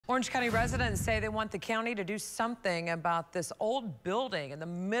Orange County residents say they want the county to do something about this old building in the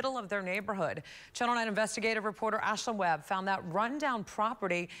middle of their neighborhood. Channel 9 investigative reporter Ashlyn Webb found that rundown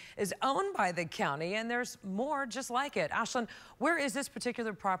property is owned by the county, and there's more just like it. Ashlyn, where is this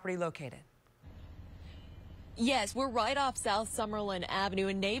particular property located? Yes, we're right off South Summerlin Avenue,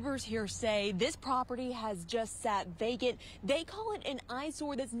 and neighbors here say this property has just sat vacant. They call it an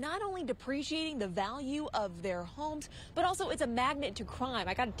eyesore that's not only depreciating the value of their homes, but also it's a magnet to crime.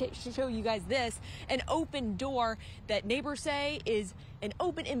 I got to show you guys this, an open door that neighbors say is an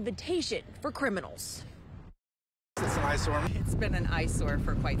open invitation for criminals. It's an eyesore. It's been an eyesore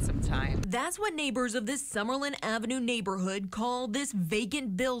for quite some time. That's what neighbors of this Summerlin Avenue neighborhood call this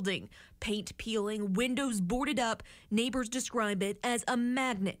vacant building. Paint peeling, windows boarded up. Neighbors describe it as a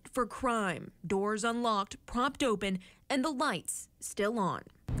magnet for crime. Doors unlocked, propped open, and the lights still on.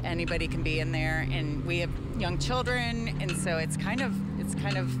 Anybody can be in there, and we have young children, and so it's kind of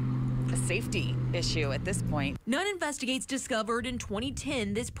a safety issue at this point. Nunn Investigates discovered in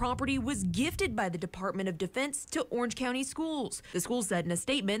 2010 this property was gifted by the Department of Defense to Orange County schools. The school said in a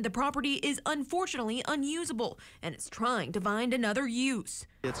statement the property is unfortunately unusable and it's trying to find another use.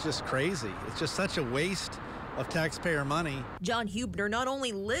 It's just crazy. It's just such a waste of taxpayer money. John Hubner not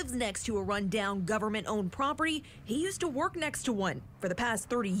only lives next to a rundown government-owned property, he used to work next to one. For the past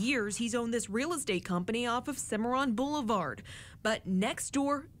 30 years, he's owned this real estate company off of Cimarron Boulevard. But next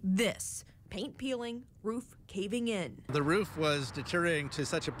door, this. Paint peeling, roof caving in. The roof was deteriorating to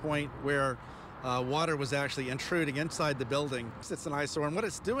such a point where water was actually intruding inside the building. It's an eyesore, and what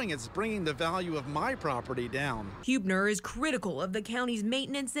it's doing is bringing the value of my property down. Hubner is critical of the county's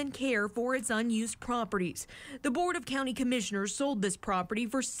maintenance and care for its unused properties. The Board of County Commissioners sold this property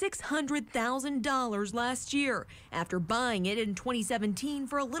for $600,000 last year after buying it in 2017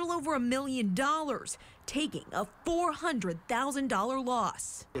 for a little over $1 million, taking a $400,000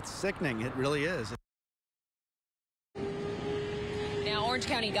 loss. It's sickening. It really is. Now, Orange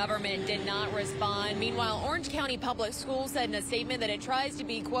County government did not respond. Meanwhile, Orange County Public Schools said in a statement that it tries to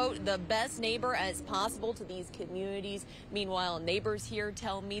be, quote, the best neighbor as possible to these communities. Meanwhile, neighbors here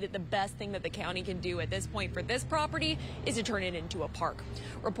tell me that the best thing that the county can do at this point for this property is to turn it into a park.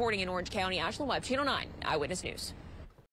 Reporting in Orange County, Ashlyn Webb, Channel 9 Eyewitness News.